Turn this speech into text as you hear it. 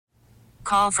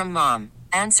call from mom.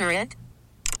 Answer it.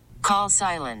 Call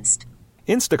silenced.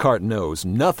 Instacart knows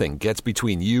nothing gets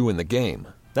between you and the game.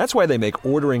 That's why they make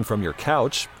ordering from your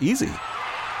couch easy.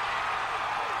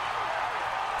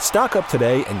 Stock up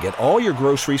today and get all your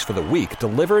groceries for the week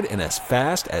delivered in as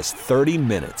fast as 30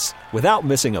 minutes without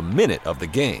missing a minute of the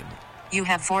game. You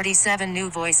have 47 new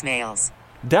voicemails.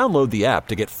 Download the app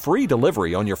to get free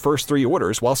delivery on your first 3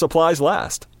 orders while supplies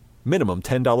last. Minimum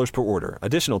 $10 per order.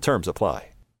 Additional terms apply.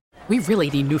 We really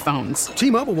need new phones.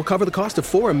 T-Mobile will cover the cost of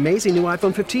 4 amazing new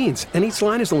iPhone 15s, and each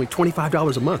line is only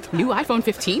 $25 a month. New iPhone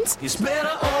 15s? It's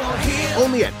better over here.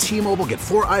 Only at T-Mobile, get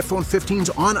 4 iPhone 15s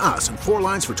on us and 4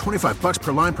 lines for $25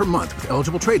 per line per month with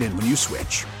eligible trade-in when you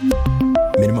switch.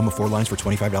 Minimum of 4 lines for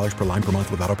 $25 per line per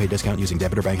month with autopay discount using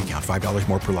debit or bank account. $5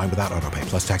 more per line without autopay,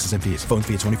 plus taxes and fees. Phone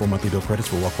fee at 24 monthly bill credits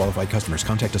for well-qualified customers.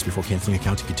 Contact us before canceling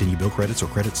account to continue bill credits or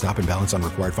credit stop and balance on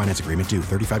required finance agreement due.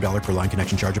 $35 per line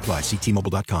connection charge applies. See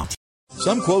T-Mobile.com.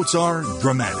 Some quotes are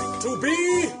dramatic. To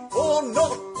be or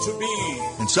not to be.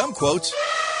 And some quotes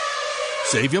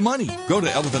save you money. Go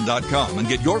to elephant.com and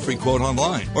get your free quote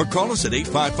online. Or call us at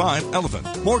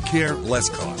 855-ELEPHANT. More care, less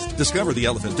cost. Discover the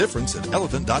elephant difference at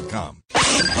elephant.com.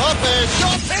 Up there,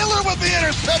 Sean Taylor with the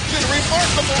interception.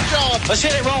 Remarkable job. Let's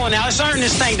hit it rolling now. Let's earn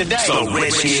this thing today. So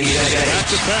Redskins.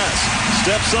 That's a pass.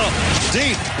 Steps up.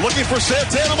 Deep. Looking for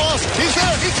Santana Moss. He's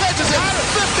there. He catches it. 15,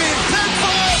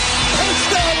 10-5.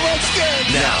 Touchdown, Redskins.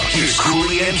 Now, here's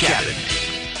Cooley and Kevin.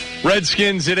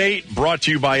 Redskins at 8, brought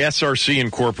to you by SRC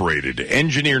Incorporated.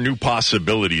 Engineer new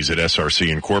possibilities at SRC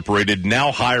Incorporated.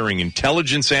 Now hiring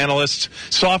intelligence analysts,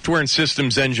 software and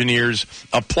systems engineers.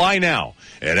 Apply now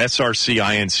at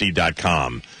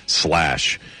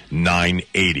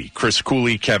srcinc.com/980. Chris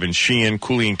Cooley, Kevin Sheehan,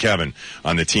 Cooley and Kevin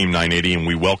on the Team 980, and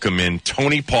we welcome in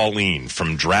Tony Pauline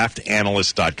from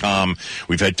draftanalyst.com.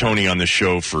 We've had Tony on the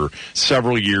show for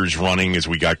several years running as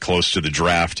we got close to the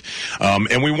draft.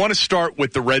 And we want to start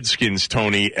with the Redskins,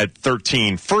 Tony, at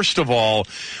 13. First of all,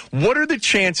 what are the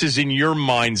chances in your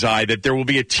mind's eye that there will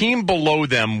be a team below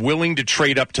them willing to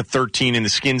trade up to 13 and the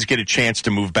Skins get a chance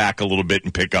to move back a little bit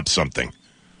and pick up something?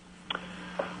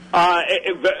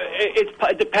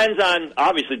 It depends on,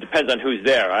 obviously, depends on who's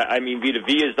there. I mean, Vita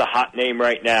Vea is the hot name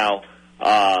right now.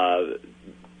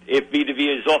 If Vita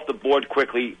Vea is off the board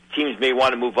quickly, teams may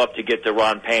want to move up to get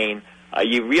Deron Payne.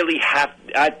 You really have,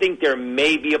 I think there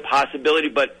may be a possibility,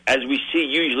 but as we see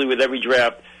usually with every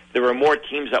draft, there are more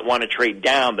teams that want to trade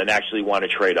down than actually want to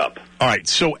trade up. All right,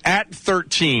 so at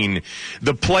 13,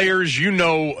 the players, you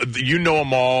know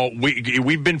them all.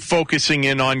 We've been focusing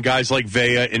in on guys like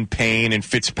Vea and Payne and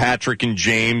Fitzpatrick and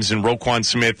James and Roquan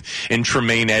Smith and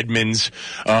Tremaine Edmonds,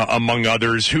 among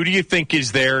others. Who do you think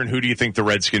is there, and who do you think the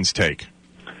Redskins take?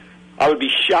 I would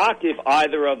be shocked if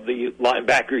either of the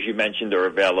linebackers you mentioned are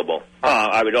available.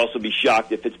 I would also be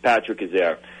shocked if Fitzpatrick is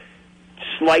there.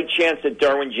 Slight chance that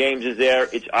Derwin James is there.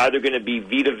 It's either going to be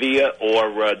Vita Vea or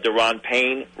Deron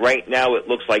Payne. Right now it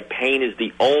looks like Payne is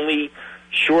the only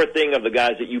sure thing of the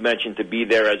guys that you mentioned to be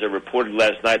there. As I reported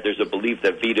last night, there's a belief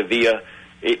that Vita Vea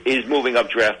is moving up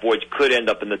draft boards, could end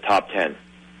up in the top 10.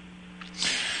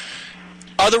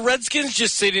 Are the Redskins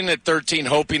just sitting at 13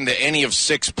 hoping that any of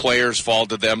 6 players fall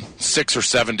to them? 6 or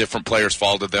 7 different players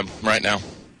fall to them right now?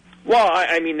 Well,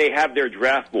 I mean, they have their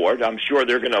draft board. I'm sure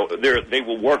they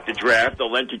will work the draft.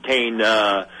 They'll entertain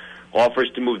offers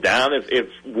to move down. If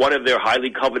one of their highly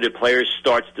coveted players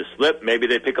starts to slip, maybe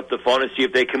they pick up the phone and see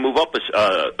if they can move up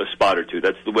a spot or two.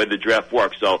 That's the way the draft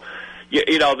works. So,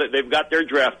 you know, they've got their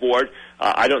draft board.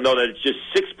 I don't know that it's just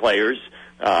 6 players.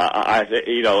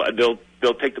 They'll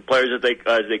take the players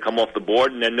as they come off the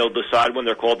board, and then they'll decide when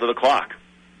they're called to the clock.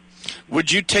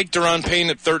 Would you take Deron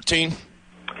Payne at 13?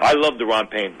 I love Deron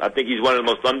Payne. I think he's one of the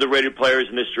most underrated players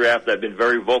in this draft. I've been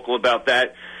very vocal about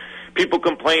that. People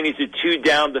complain he's a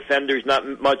 2-down defender. He's not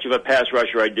much of a pass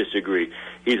rusher. I disagree.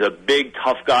 He's a big,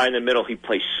 tough guy in the middle. He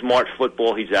plays smart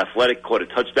football. He's athletic, caught a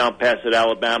touchdown pass at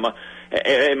Alabama.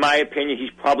 In my opinion,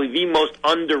 he's probably the most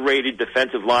underrated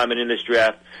defensive lineman in this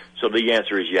draft, so the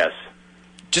answer is yes.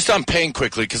 Just on Payne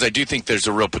quickly, because I do think there's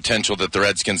a real potential that the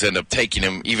Redskins end up taking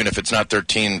him, even if it's not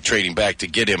 13, trading back to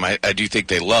get him. I do think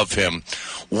they love him.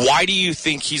 Why do you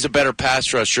think he's a better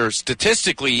pass rusher?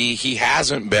 Statistically, he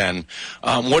hasn't been.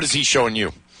 What is he showing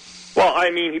you? Well, I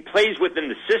mean, he plays within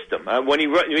the system.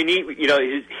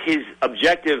 His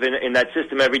objective in that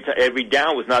system every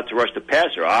down was not to rush the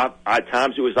passer. At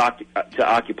times it was to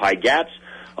occupy gaps.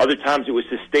 Other times it was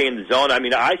to stay in the zone. I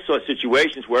mean, I saw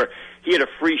situations where he had a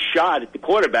free shot at the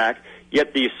quarterback,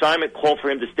 yet the assignment called for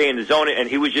him to stay in the zone, and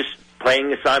he was just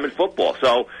playing assignment football.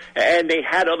 So, and they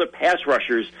had other pass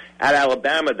rushers at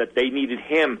Alabama that they needed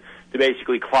him to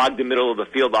basically clog the middle of the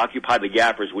field, occupy the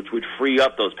gappers, which would free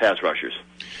up those pass rushers.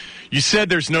 You said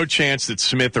there's no chance that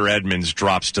Smith or Edmonds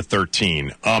drops to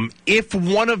 13. If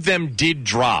one of them did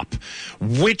drop,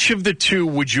 which of the two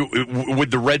would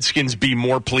the Redskins be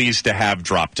more pleased to have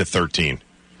drop to 13?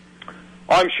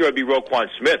 I'm sure it'd be Roquan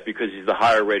Smith because he's the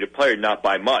higher-rated player, not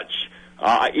by much.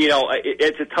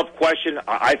 It's a tough question.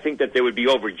 I think that they would be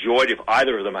overjoyed if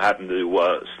either of them happened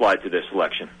to slide to their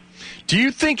selection. Do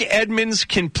you think Edmonds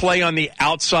can play on the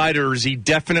outside, or is he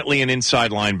definitely an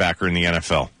inside linebacker in the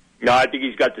NFL? No, I think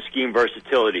he's got the scheme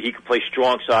versatility. He can play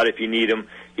strong side if you need him.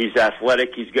 He's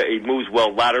athletic. He moves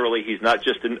well laterally. He's not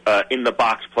just an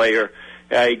in-the-box player.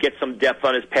 He gets some depth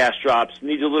on his pass drops.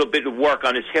 Needs a little bit of work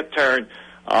on his hip turn.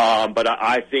 But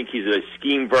I think he's a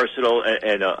scheme versatile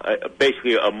and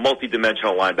basically a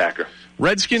multi-dimensional linebacker.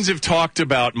 Redskins have talked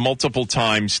about multiple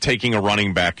times taking a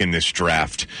running back in this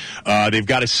draft. They've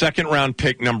got a second-round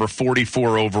pick, number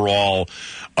 44 overall.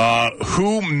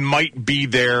 Who might be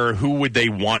there? Who would they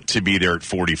want to be there at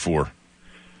 44?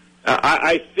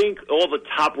 I think all the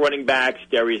top running backs,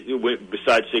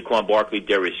 besides Saquon Barkley,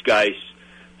 Darius Geis,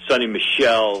 Sonny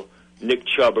Michel, Nick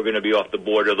Chubb are going to be off the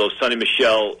board. Although Sonny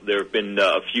Michel, there have been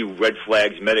a few red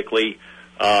flags medically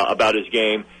about his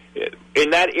game.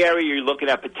 In that area, you're looking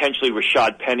at potentially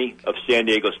Rashad Penny of San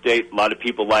Diego State. A lot of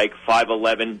people like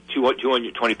 5'11",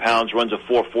 220 pounds, runs a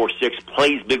 4.46,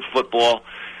 plays big football.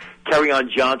 Kerryon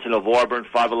Johnson of Auburn,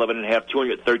 5'11 and a half,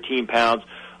 213 pounds.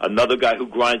 Another guy who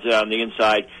grinds it on the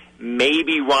inside.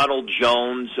 Maybe Ronald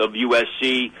Jones of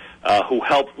USC, who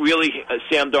helped really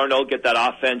Sam Darnold get that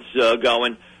offense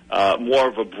going. More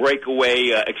of a breakaway,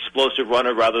 explosive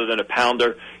runner rather than a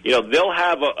pounder. You know, they'll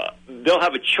have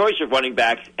a choice of running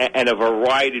backs and a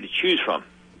variety to choose from.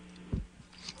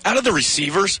 Out of the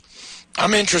receivers,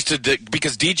 I'm interested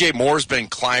because DJ Moore's been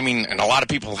climbing, and a lot of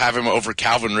people have him over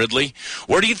Calvin Ridley.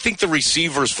 Where do you think the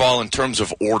receivers fall in terms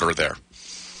of order there?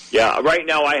 Yeah, right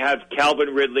now I have Calvin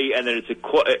Ridley, and then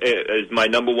it's my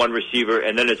number one receiver,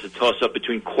 and then it's a toss-up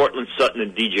between Cortland Sutton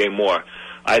and DJ Moore.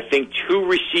 I think two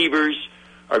receivers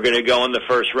are going to go in the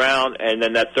first round, and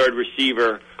then that third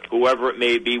receiver, whoever it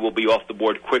may be, will be off the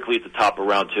board quickly at the top of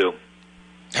round 2.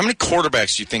 How many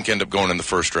quarterbacks do you think end up going in the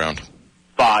first round?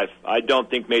 5. I don't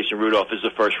think Mason Rudolph is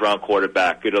a first-round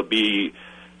quarterback. It'll be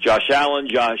Josh Allen,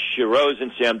 Josh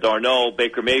Rosen, Sam Darnold,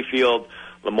 Baker Mayfield,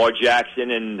 Lamar Jackson,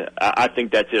 and I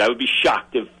think that's it. I would be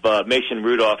shocked if Mason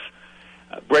Rudolph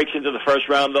breaks into the first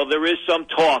round, though there is some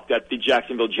talk that the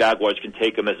Jacksonville Jaguars can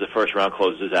take him as the first round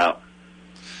closes out.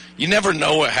 You never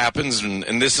know what happens,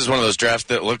 and this is one of those drafts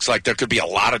that looks like there could be a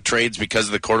lot of trades because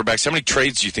of the quarterbacks. How many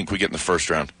trades do you think we get in the first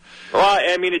round? Well,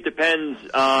 I mean, it depends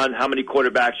on how many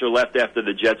quarterbacks are left after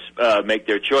the Jets make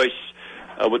their choice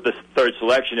with the third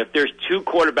selection. If there's 2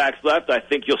 quarterbacks left, I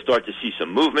think you'll start to see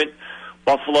some movement.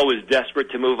 Buffalo is desperate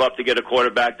to move up to get a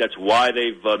quarterback. That's why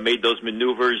they've made those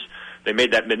maneuvers. They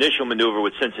made that initial maneuver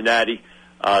with Cincinnati.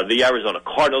 The Arizona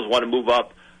Cardinals want to move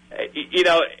up. You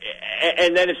know,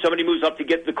 and then if somebody moves up to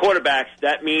get the quarterbacks,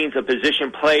 that means a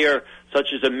position player such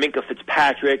as a Minka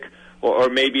Fitzpatrick or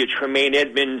maybe a Tremaine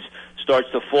Edmonds starts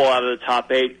to fall out of the top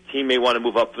 8. Team may want to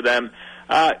move up for them.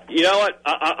 You know what?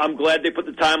 I'm glad they put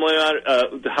the time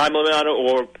limit on it,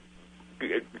 or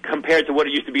compared to what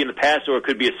it used to be in the past, or it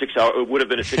could be a 6-hour. It would have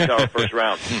been a 6-hour first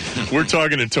round. We're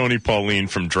talking to Tony Pauline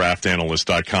from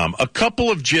DraftAnalyst.com. A couple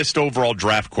of just overall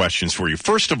draft questions for you.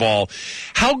 First of all,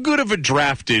 how good of a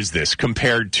draft is this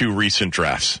compared to recent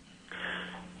drafts?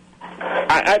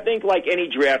 I think like any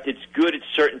draft, it's good at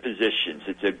certain positions.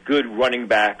 It's a good running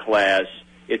back class.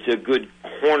 It's a good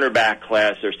cornerback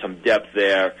class. There's some depth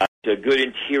there. It's a good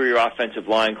interior offensive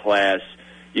line class.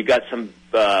 You got some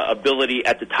ability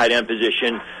at the tight end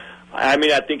position. I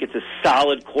mean, I think it's a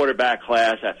solid quarterback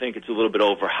class. I think it's a little bit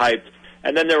overhyped.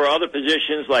 And then there are other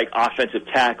positions like offensive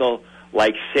tackle,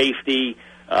 like safety,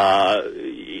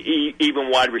 even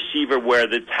wide receiver, where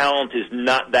the talent is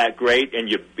not that great.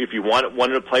 And if you want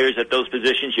one of the players at those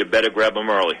positions, you better grab them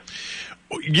early.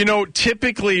 You know,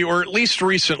 typically, or at least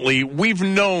recently, we've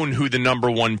known who the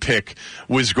number 1 pick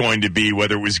was going to be,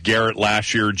 whether it was Garrett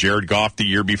last year, Jared Goff the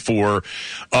year before.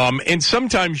 And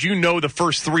sometimes you know the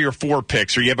first 3 or 4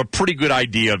 picks, or you have a pretty good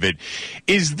idea of it.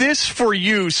 Is this, for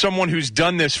you, someone who's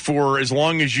done this for as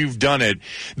long as you've done it,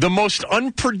 the most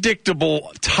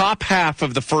unpredictable top half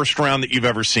of the first round that you've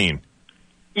ever seen?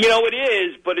 You know, it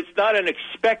is, but it's not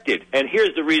unexpected. And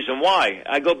here's the reason why.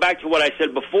 I go back to what I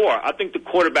said before. I think the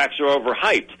quarterbacks are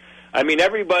overhyped. I mean,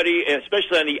 everybody,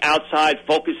 especially on the outside,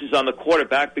 focuses on the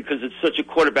quarterback because it's such a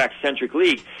quarterback-centric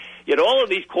league. Yet all of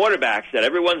these quarterbacks that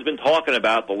everyone's been talking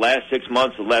about the last 6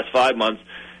 months, the last 5 months,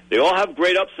 They all have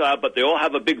great upside, but they all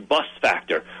have a big bust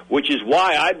factor, which is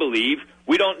why I believe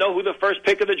we don't know who the first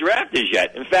pick of the draft is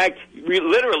yet. In fact,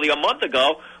 literally a month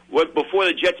ago, before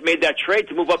the Jets made that trade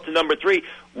to move up to number 3,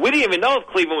 we didn't even know if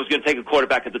Cleveland was going to take a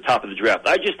quarterback at the top of the draft.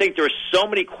 I just think there are so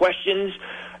many questions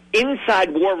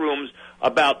inside war rooms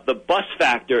about the bust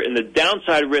factor and the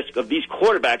downside risk of these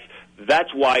quarterbacks.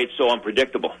 That's why it's so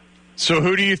unpredictable. So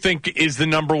who do you think is the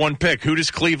number 1 pick? Who does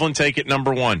Cleveland take at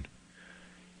number 1?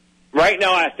 Right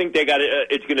now, I think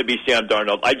it's going to be Sam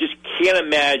Darnold. I just can't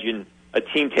imagine a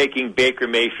team taking Baker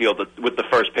Mayfield with the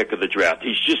first pick of the draft.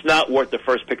 He's just not worth the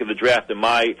first pick of the draft in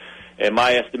my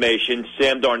estimation.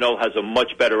 Sam Darnold has a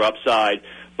much better upside,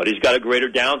 but he's got a greater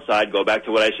downside. Go back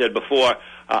to what I said before.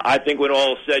 I think when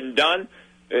all is said and done,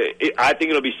 I think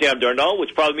it'll be Sam Darnold,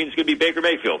 which probably means it's going to be Baker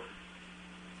Mayfield.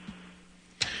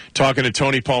 Talking to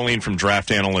Tony Pauline from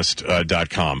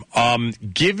draftanalyst.com.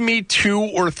 Give me 2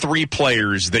 or 3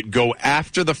 players that go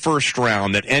after the first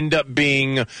round that end up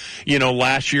being,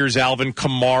 last year's Alvin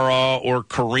Kamara or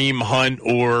Kareem Hunt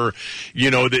or,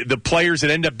 the players that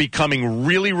end up becoming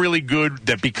really, really good,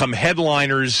 that become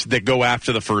headliners that go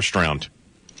after the first round.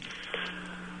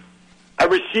 A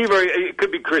receiver, it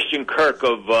could be Christian Kirk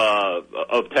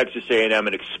of Texas A&M,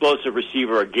 an explosive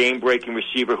receiver, a game-breaking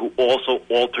receiver who also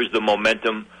alters the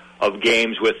momentum of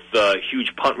games with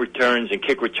huge punt returns and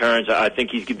kick returns. I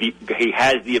think he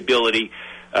has the ability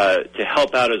to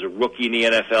help out as a rookie in the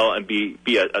NFL and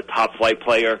be a top-flight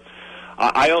player.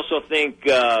 I also think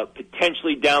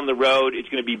potentially down the road it's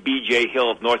going to be B.J. Hill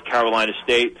of North Carolina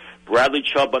State. Bradley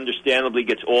Chubb, understandably,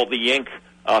 gets all the ink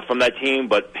from that team,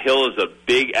 but Hill is a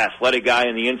big, athletic guy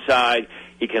on the inside.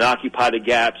 He can occupy the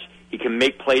gaps. He can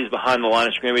make plays behind the line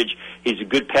of scrimmage. He's a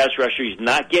good pass rusher. He's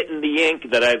not getting the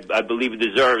ink that I believe he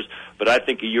deserves, but I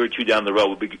think a year or 2 down the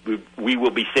road we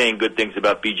will be saying good things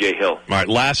about B.J. Hill. All right,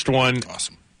 last one.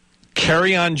 Awesome.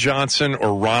 Kerryon Johnson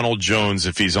or Ronald Jones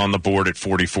if he's on the board at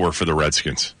 44 for the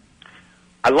Redskins?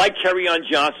 I like Kerryon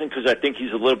Johnson because I think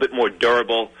he's a little bit more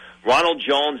durable. Ronald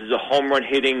Jones is a home run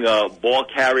hitting ball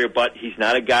carrier, but he's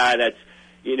not a guy that's,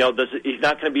 he's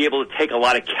not going to be able to take a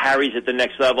lot of carries at the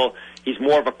next level. He's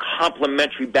more of a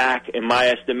complimentary back in my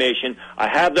estimation. I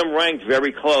have them ranked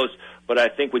very close, but I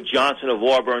think with Johnson of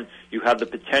Auburn, you have the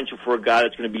potential for a guy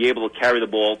that's going to be able to carry the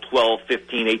ball 12,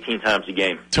 15, 18 times a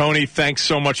game. Tony, thanks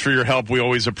so much for your help. We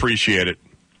always appreciate it.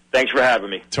 Thanks for having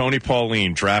me. Tony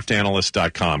Pauline,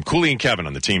 draftanalyst.com. Cooley and Kevin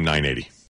on the Team 980.